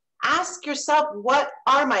sound, ask yourself, what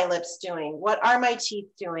are my lips doing? What are my teeth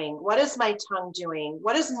doing? What is my tongue doing?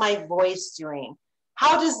 What is my voice doing?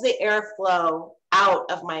 How does the air flow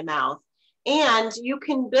out of my mouth? And you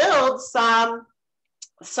can build some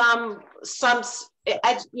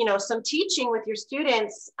teaching with your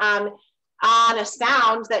students on a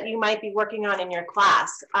sound that you might be working on in your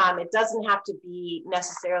class. It doesn't have to be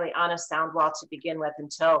necessarily on a sound wall to begin with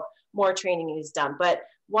until more training is done. But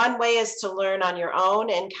one way is to learn on your own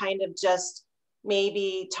and kind of just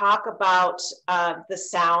maybe talk about the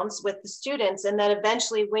sounds with the students. And then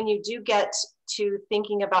eventually when you do get to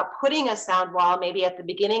thinking about putting a sound wall, maybe at the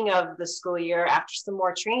beginning of the school year after some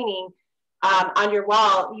more training on your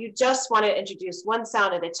wall, you just want to introduce one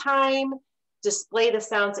sound at a time, display the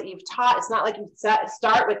sounds that you've taught. It's not like you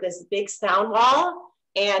start with this big sound wall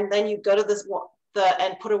and then you go to this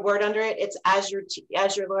and put a word under it. It's as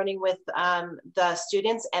you're learning with the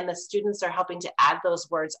students, and the students are helping to add those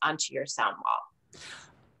words onto your sound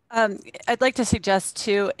wall. I'd like to suggest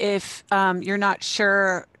too, if you're not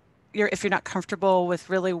sure, if you're not comfortable with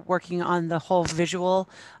really working on the whole visual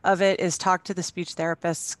of it, is talk to the speech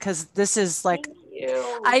therapists, because this is like,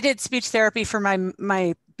 I did speech therapy for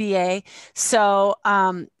my BA. So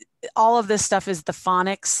all of this stuff is the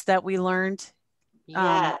phonics that we learned.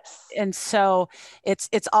 Yes. And so it's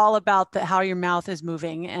all about how your mouth is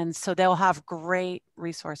moving. And so they'll have great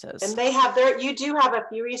resources. And they have you do have a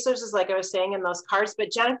few resources, like I was saying, in those cards. But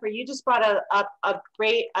Jennifer, you just brought a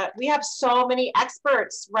great, we have so many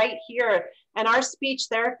experts right here. And our speech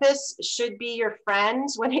therapists should be your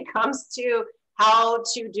friends when it comes to how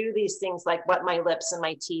to do these things, like what my lips and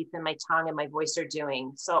my teeth and my tongue and my voice are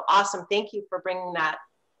doing. So awesome. Thank you for bringing that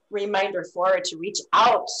reminder forward to reach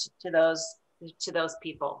out to those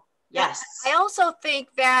people. Yes. I also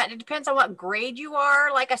think that it depends on what grade you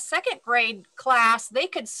are. Like a second grade class, they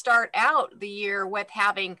could start out the year with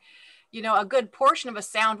having, you know, a good portion of a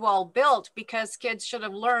sound wall built, because kids should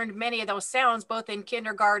have learned many of those sounds both in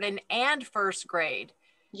kindergarten and first grade.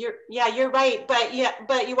 You're right, but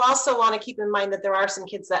you also want to keep in mind that there are some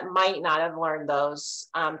kids that might not have learned those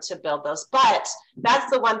to build those. But that's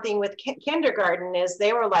the one thing with kindergarten, is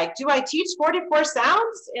they were like, do I teach 44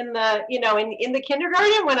 sounds in the in the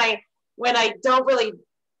kindergarten when I don't really,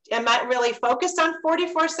 am I really focused on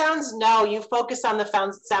 44 sounds? No, you focus on the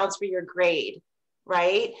sounds for your grade,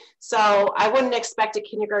 right? So I wouldn't expect a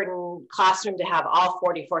kindergarten classroom to have all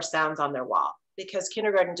 44 sounds on their wall, because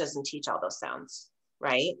kindergarten doesn't teach all those sounds.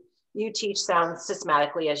 Right? You teach sounds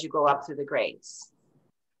systematically as you go up through the grades.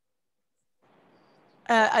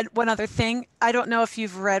 One other thing, I don't know if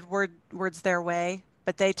you've read Words Their Way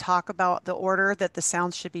but they talk about the order that the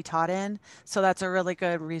sounds should be taught in. So that's a really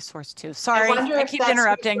good resource too. Sorry, I keep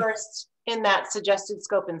interrupting. First in that suggested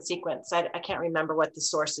scope and sequence. I can't remember what the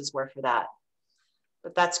sources were for that,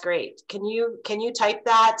 but that's great. Can you type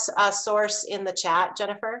that source in the chat,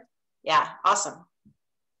 Jennifer? Yeah, awesome.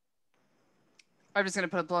 I'm just going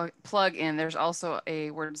to put a plug in. There's also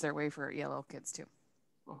a Words Their Way for ELL kids too.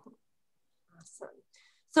 Awesome.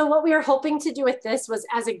 So what we were hoping to do with this was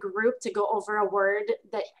as a group to go over a word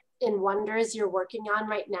that in Wonders you're working on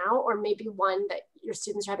right now, or maybe one that your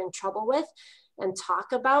students are having trouble with, and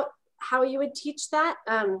talk about how you would teach that.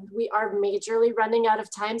 We are majorly running out of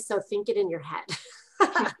time, so think it in your head.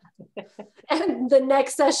 And the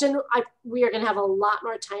next session, we are going to have a lot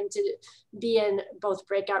more time to be in both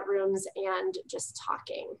breakout rooms and just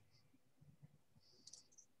talking.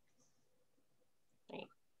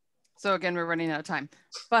 So again, we're running out of time,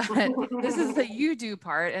 but this is the you do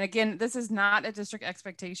part. And again, this is not a district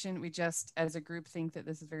expectation. We just, as a group, think that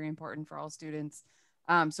this is very important for all students.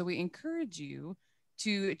 So we encourage you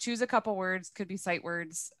to choose a couple words, could be sight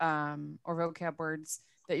words or vocab words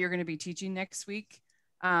that you're going to be teaching next week.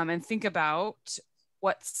 And think about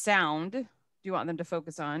what sound do you want them to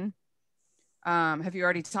focus on? Have you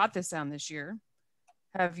already taught this sound this year?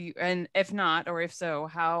 Have you, and if not, or if so,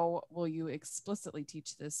 how will you explicitly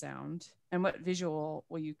teach this sound? And what visual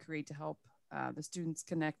will you create to help the students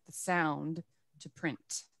connect the sound to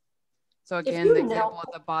print? So again, the example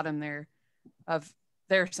at the bottom there of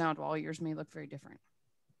their sound wall, yours may look very different.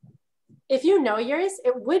 If you know yours,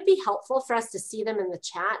 it would be helpful for us to see them in the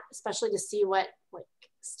chat, especially to see what like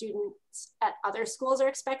students at other schools are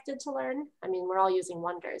expected to learn. I mean, we're all using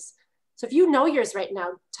Wonders. So if you know yours right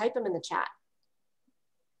now, type them in the chat.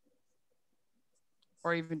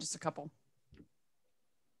 Or even just a couple.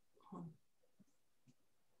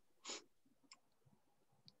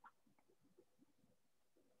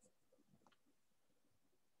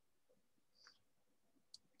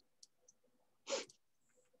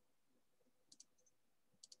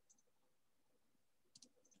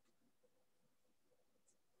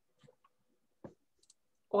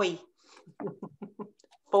 Oi.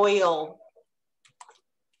 Foil.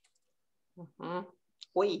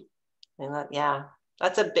 Oi. Yeah.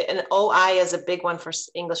 That's a bit, an OI is a big one for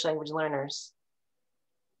English language learners.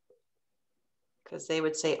 Because they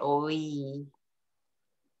would say OE.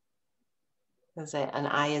 Because an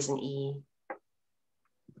I is an E.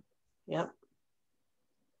 Yep.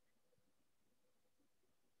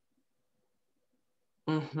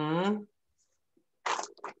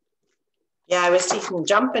 Yeah, I was teaching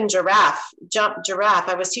jump and giraffe. Jump, giraffe.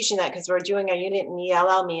 I was teaching that because we're doing a unit in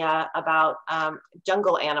ELL MIA about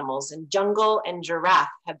jungle animals, and jungle and giraffe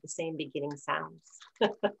have the same beginning sounds.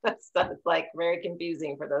 So it's like very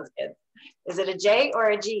confusing for those kids. Is it a J or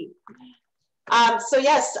a G? So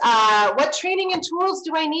yes, what training and tools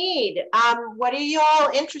do I need? What are you all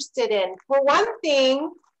interested in? For one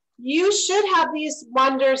thing, you should have these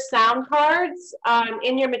Wonders sound cards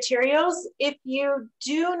in your materials. If you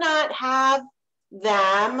do not have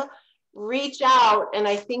them, reach out, and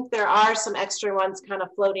I think there are some extra ones kind of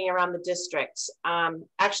floating around the district.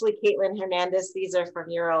 Actually, Caitlin Hernandez, these are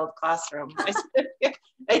from your old classroom.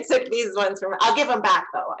 I took these ones from, I'll give them back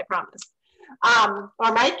though, I promise. Or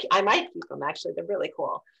I might keep them actually, they're really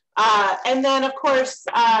cool. And then of course,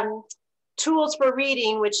 Tools for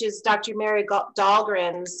Reading, which is Dr. Mary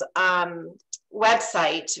Dahlgren's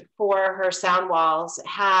website for her sound walls,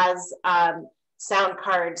 has sound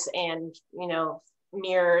cards and, you know,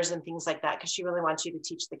 mirrors and things like that, because she really wants you to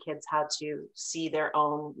teach the kids how to see their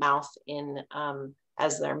own mouth in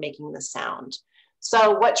as they're making the sound.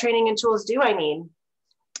 So what training and tools do I need?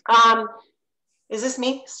 Is this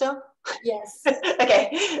me still? Yes.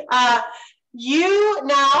 Okay. You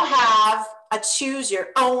now have a choose your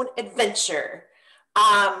own adventure.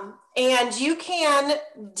 And you can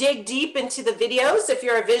dig deep into the videos if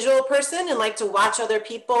you're a visual person and like to watch other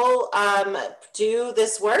people do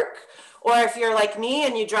this work. Or if you're like me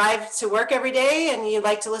and you drive to work every day and you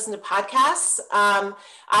like to listen to podcasts,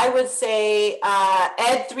 I would say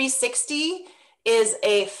Ed 360 is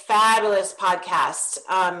a fabulous podcast.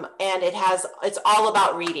 And it's all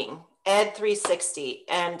about reading. Ed 360,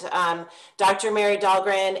 and Dr. Mary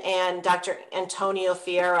Dahlgren and Dr. Antonio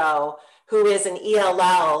Fierro, who is an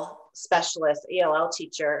ELL specialist, ELL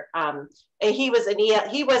teacher, and he was an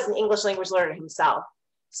English language learner himself.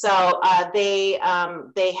 So they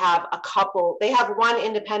have a couple. They have one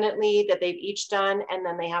independently that they've each done, and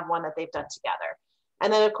then they have one that they've done together.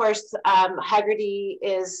 And then of course, Haggerty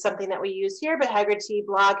is something that we use here, but Haggerty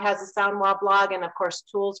blog has a Soundwall blog. And of course,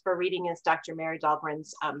 Tools for Reading is Dr. Mary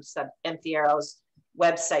Dahlgren's and Fierro's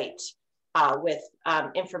website. with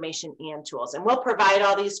information and tools. And we'll provide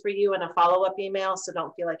all these for you in a follow-up email, so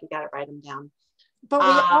don't feel like you got to write them down.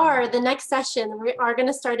 But the next session, we are going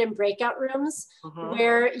to start in breakout rooms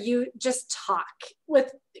where you just talk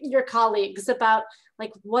with your colleagues about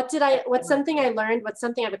like, what's something I learned, what's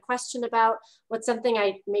something I have a question about, what's something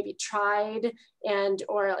I maybe tried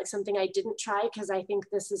or like something I didn't try because I think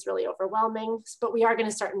this is really overwhelming. But we are going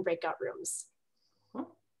to start in breakout rooms.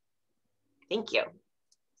 Thank you.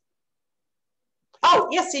 Oh,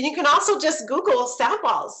 yes, and you can also just Google sound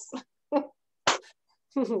walls.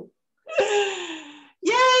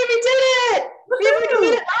 Yay, we did it! We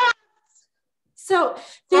did it! So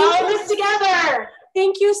all in this together.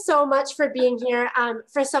 Thank you so much for being here.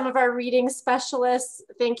 For some of our reading specialists,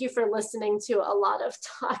 thank you for listening to a lot of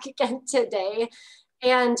talk again today.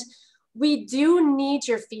 And we do need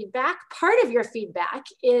your feedback. Part of your feedback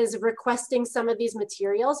is requesting some of these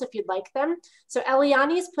materials if you'd like them. So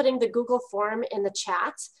Eliani is putting the Google form in the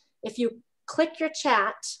chat. If you click your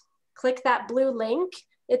chat, click that blue link,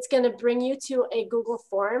 it's going to bring you to a Google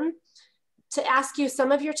form to ask you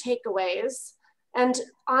some of your takeaways. And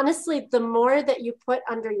honestly, the more that you put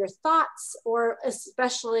under your thoughts, or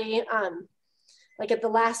especially like at the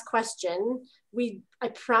last question, I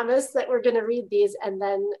promise that we're going to read these and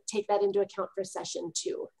then take that into account for session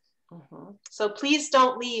 2. So please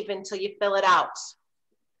don't leave until you fill it out.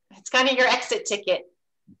 It's kind of your exit ticket,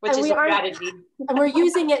 which is a strategy. And we're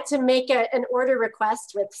using it to make an order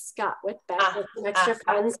request with Scott Whitbeck with some extra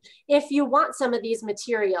funds. If you want some of these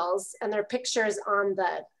materials, and there are pictures on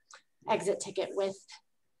the exit ticket with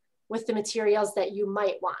the materials that you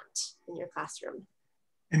might want in your classroom.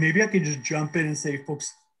 And maybe I could just jump in and say,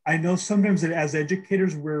 folks, I know sometimes that as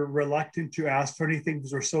educators, we're reluctant to ask for anything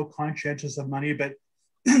because we're so conscientious of money, but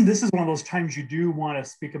this is one of those times you do want to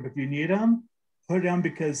speak up. If you need them, put it down,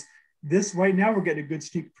 because this right now we're getting a good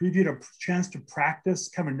sneak preview, a chance to practice,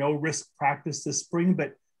 kind of no risk practice this spring,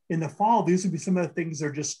 but in the fall, these would be some of the things that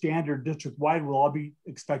are just standard district wide we'll all be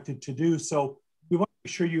expected to do. So we want to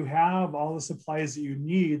make sure you have all the supplies that you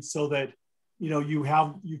need so that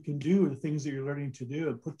you can do the things that you're learning to do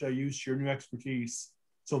and put to use your new expertise.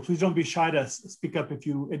 So please don't be shy to speak up if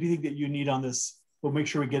anything that you need on this, we'll make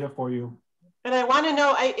sure we get it for you. And I want to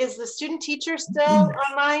know, is the student teacher still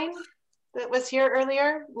online that was here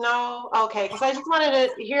earlier? No, okay, because I just wanted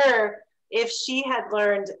to hear if she had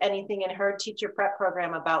learned anything in her teacher prep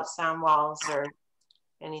program about sound walls or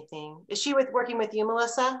anything. Is she working with you,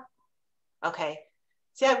 Melissa? Okay.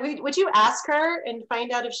 So yeah, would you ask her and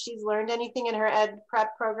find out if she's learned anything in her ed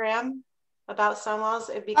prep program about sound walls?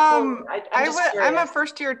 It'd be cool. I'm a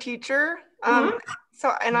first-year teacher. I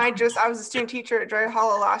was a student teacher at Dry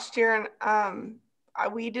Hollow last year, and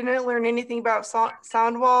we didn't learn anything about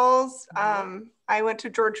sound walls. I went to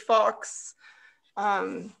George Fox,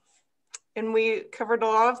 and we covered a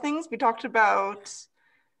lot of things. We talked about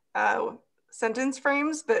sentence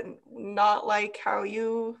frames, but not like how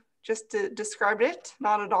you just described it,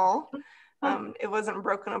 not at all. It wasn't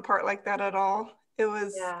broken apart like that at all. It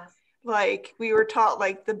was like we were taught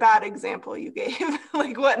like the bad example you gave,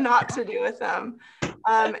 like what not to do with them.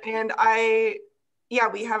 And I've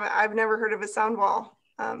never heard of a sound wall.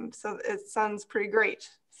 So it sounds pretty great.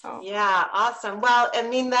 So yeah, awesome. Well, I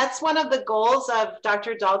mean, that's one of the goals of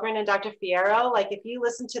Dr. Dahlgren and Dr. Fierro. Like if you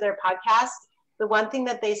listen to their podcast, the one thing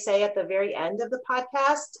that they say at the very end of the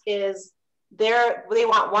podcast is they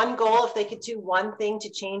want one goal. If they could do one thing to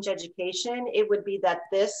change education, it would be that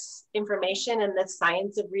this information and this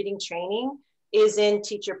science of reading training is in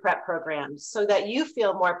teacher prep programs so that you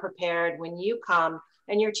feel more prepared when you come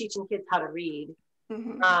and you're teaching kids how to read.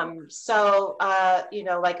 I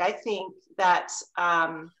think that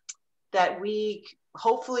we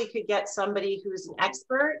hopefully could get somebody who's an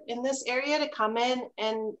expert in this area to come in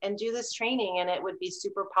and do this training, and it would be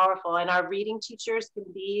super powerful. And our reading teachers can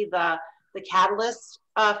be the catalyst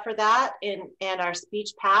for that, and our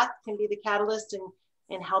speech path can be the catalyst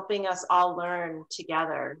in helping us all learn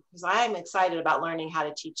together. Because I'm excited about learning how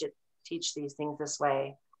to teach these things this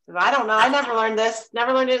way. Because I don't know, I never learned it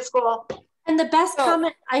at school. And the best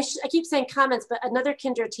comment, I keep saying comments, but another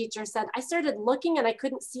kinder teacher said, I started looking and I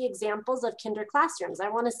couldn't see examples of kinder classrooms. I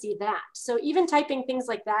want to see that. So even typing things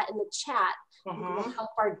like that in the chat will help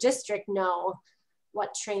our district know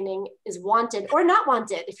what training is wanted or not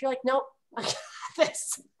wanted. If you're like, nope, I got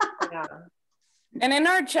this. And in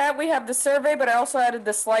our chat, we have the survey, but I also added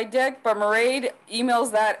the slide deck, but Mairead emails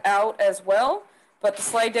that out as well. But the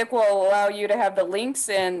slide deck will allow you to have the links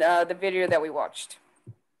and the video that we watched.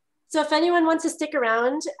 So if anyone wants to stick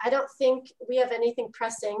around, I don't think we have anything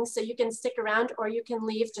pressing, so you can stick around or you can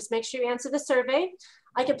leave. Just make sure you answer the survey.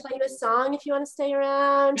 I can play you a song if you want to stay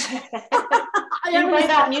around. Can you play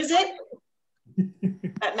that music?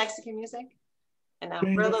 That Mexican music? And now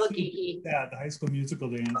we're a little geeky. Yeah, the High School Musical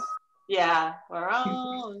dance. Yeah, we're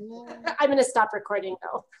all. I'm going to stop recording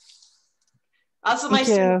though. Also, my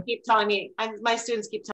students keep telling me,